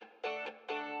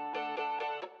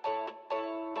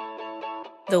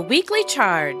The Weekly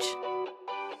Charge,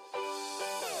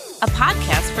 a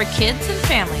podcast for kids and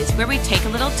families where we take a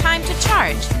little time to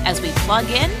charge as we plug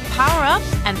in, power up,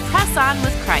 and press on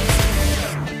with Christ.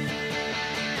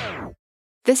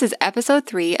 This is episode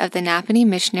 3 of the Napanee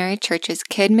Missionary Church's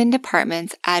Kidmin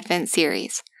Department's Advent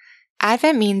series.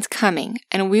 Advent means coming,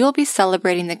 and we will be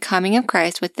celebrating the coming of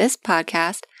Christ with this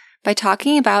podcast by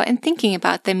talking about and thinking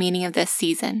about the meaning of this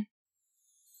season.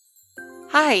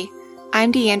 Hi,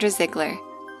 I'm Deandra Ziegler,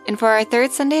 and for our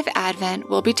third Sunday of Advent,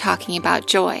 we'll be talking about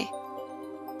joy.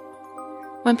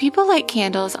 When people light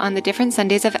candles on the different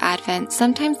Sundays of Advent,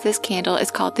 sometimes this candle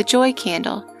is called the joy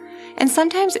candle, and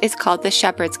sometimes it's called the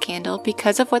shepherd's candle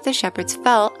because of what the shepherds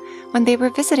felt when they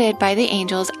were visited by the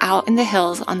angels out in the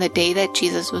hills on the day that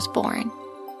Jesus was born.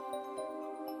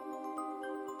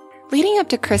 Leading up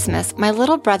to Christmas, my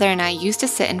little brother and I used to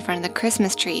sit in front of the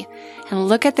Christmas tree and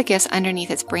look at the gifts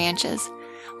underneath its branches.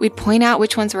 We'd point out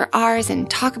which ones were ours and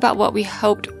talk about what we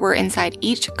hoped were inside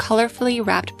each colorfully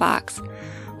wrapped box.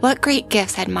 What great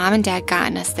gifts had Mom and Dad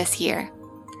gotten us this year?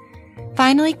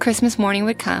 Finally, Christmas morning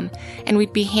would come, and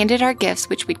we'd be handed our gifts,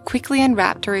 which we'd quickly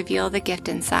unwrap to reveal the gift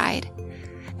inside.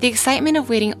 The excitement of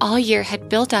waiting all year had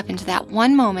built up into that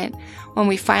one moment when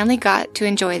we finally got to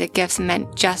enjoy the gifts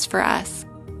meant just for us.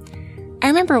 I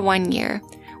remember one year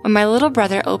when my little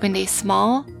brother opened a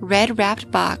small, red-wrapped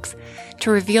box to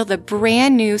reveal the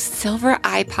brand new silver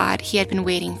iPod he had been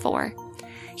waiting for.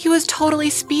 He was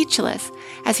totally speechless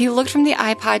as he looked from the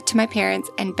iPod to my parents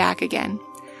and back again.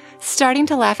 Starting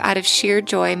to laugh out of sheer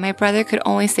joy, my brother could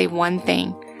only say one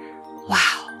thing: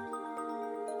 wow.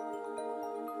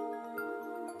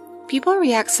 People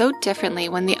react so differently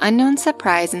when the unknown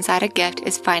surprise inside a gift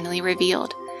is finally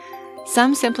revealed.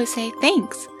 Some simply say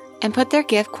thanks and put their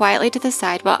gift quietly to the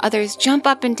side while others jump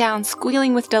up and down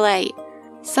squealing with delight.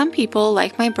 Some people,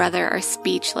 like my brother, are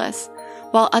speechless,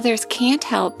 while others can't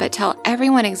help but tell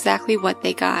everyone exactly what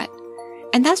they got.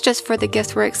 And that's just for the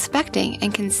gifts we're expecting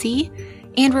and can see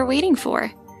and we're waiting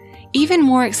for. Even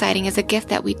more exciting is a gift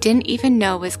that we didn't even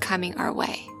know was coming our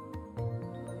way.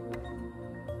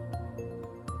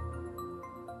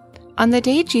 On the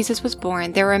day Jesus was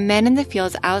born, there were men in the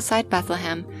fields outside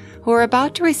Bethlehem who were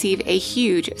about to receive a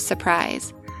huge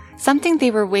surprise, something they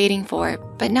were waiting for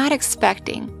but not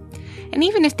expecting. And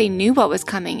even if they knew what was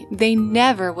coming, they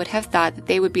never would have thought that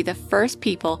they would be the first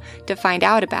people to find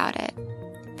out about it.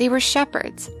 They were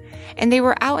shepherds, and they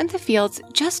were out in the fields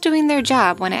just doing their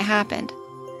job when it happened.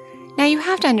 Now you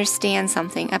have to understand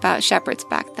something about shepherds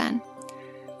back then.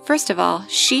 First of all,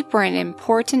 sheep were an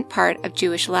important part of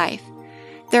Jewish life.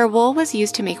 Their wool was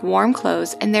used to make warm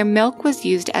clothes, and their milk was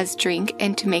used as drink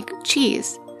and to make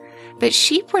cheese. But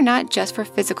sheep were not just for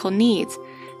physical needs.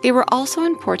 They were also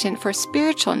important for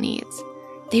spiritual needs.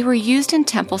 They were used in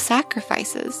temple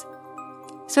sacrifices.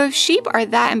 So if sheep are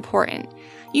that important,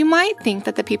 you might think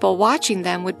that the people watching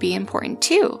them would be important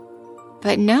too.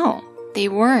 But no, they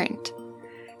weren't.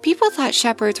 People thought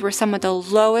shepherds were some of the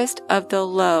lowest of the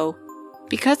low.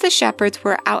 Because the shepherds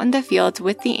were out in the fields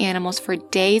with the animals for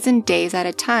days and days at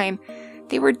a time,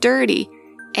 they were dirty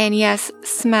and, yes,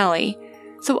 smelly.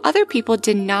 So other people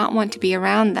did not want to be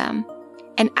around them.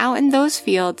 And out in those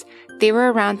fields, they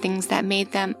were around things that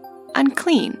made them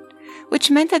unclean, which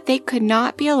meant that they could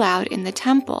not be allowed in the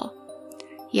temple.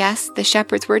 Yes, the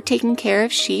shepherds were taking care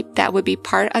of sheep that would be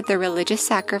part of the religious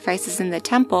sacrifices in the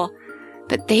temple,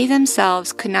 but they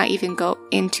themselves could not even go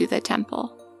into the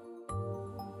temple.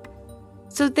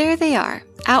 So there they are,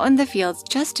 out in the fields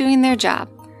just doing their job,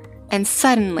 and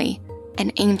suddenly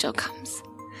an angel comes.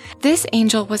 This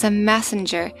angel was a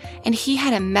messenger, and he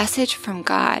had a message from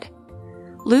God.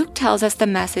 Luke tells us the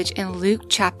message in Luke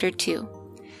chapter 2.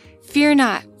 Fear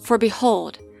not, for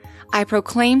behold, I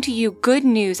proclaim to you good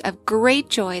news of great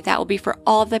joy that will be for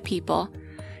all the people.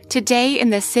 Today in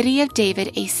the city of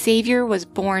David a Savior was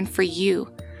born for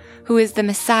you, who is the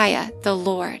Messiah, the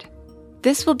Lord.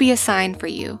 This will be a sign for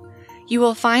you. You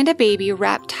will find a baby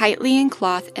wrapped tightly in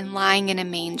cloth and lying in a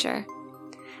manger.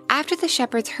 After the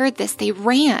shepherds heard this, they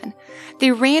ran.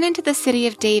 They ran into the city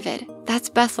of David, that's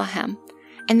Bethlehem,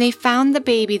 and they found the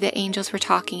baby the angels were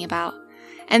talking about.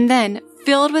 And then,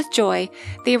 filled with joy,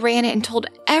 they ran and told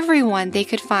everyone they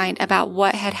could find about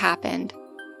what had happened.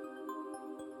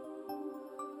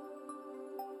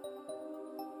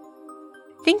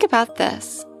 Think about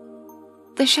this.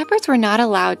 The shepherds were not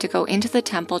allowed to go into the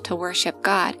temple to worship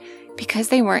God because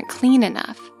they weren't clean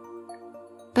enough.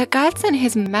 But God sent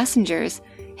his messengers,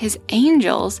 his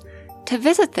angels, to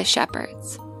visit the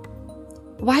shepherds.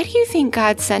 Why do you think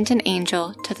God sent an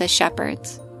angel to the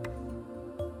shepherds?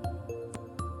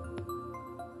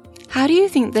 How do you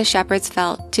think the shepherds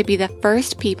felt to be the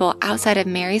first people outside of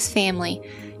Mary's family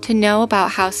to know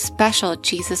about how special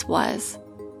Jesus was?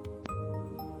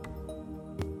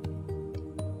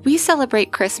 We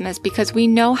celebrate Christmas because we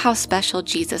know how special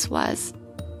Jesus was.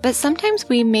 But sometimes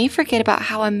we may forget about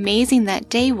how amazing that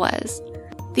day was.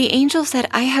 The angel said,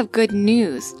 "I have good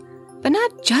news," but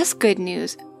not just good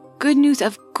news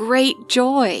of great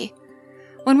joy.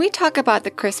 When we talk about the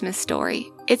Christmas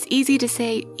story, it's easy to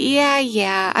say,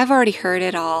 yeah, I've already heard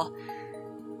it all.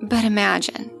 But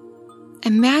imagine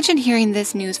hearing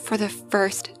this news for the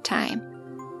first time.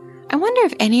 I wonder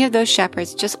if any of those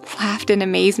shepherds just laughed in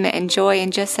amazement and joy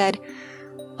and just said,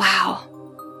 "Wow,"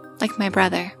 like my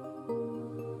brother.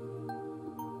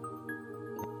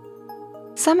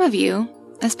 Some of you,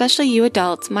 especially you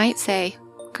adults, might say,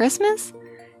 "Christmas?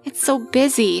 It's so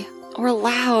busy, or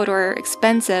loud, or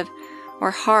expensive,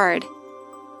 or hard."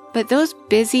 But those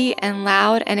busy and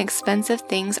loud and expensive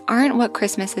things aren't what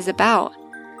Christmas is about.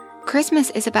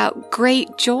 Christmas is about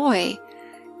great joy.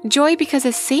 Joy because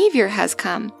a Savior has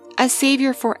come, a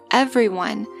Savior for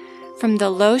everyone, from the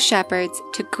low shepherds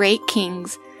to great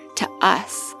kings to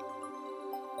us.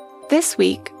 This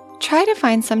week, try to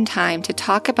find some time to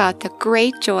talk about the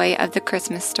great joy of the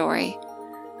Christmas story.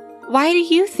 Why do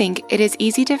you think it is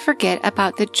easy to forget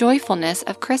about the joyfulness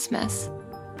of Christmas?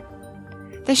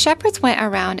 The shepherds went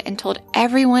around and told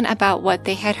everyone about what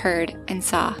they had heard and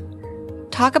saw.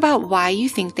 Talk about why you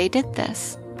think they did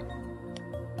this.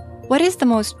 What is the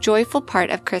most joyful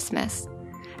part of Christmas,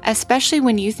 especially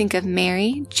when you think of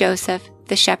Mary, Joseph,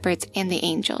 the shepherds, and the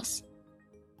angels?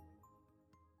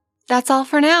 That's all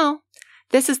for now.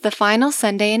 This is the final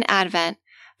Sunday in Advent,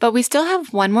 but we still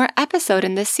have one more episode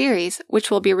in this series,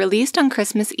 which will be released on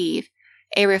Christmas Eve,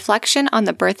 a reflection on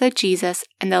the birth of Jesus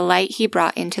and the light he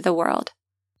brought into the world.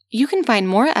 You can find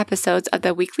more episodes of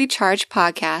the Weekly Charge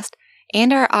podcast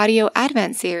and our audio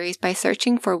Advent series by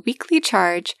searching for Weekly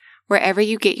Charge wherever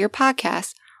you get your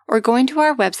podcasts or going to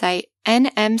our website,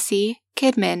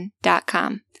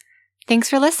 nmckidman.com. Thanks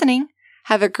for listening.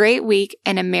 Have a great week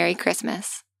and a Merry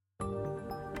Christmas.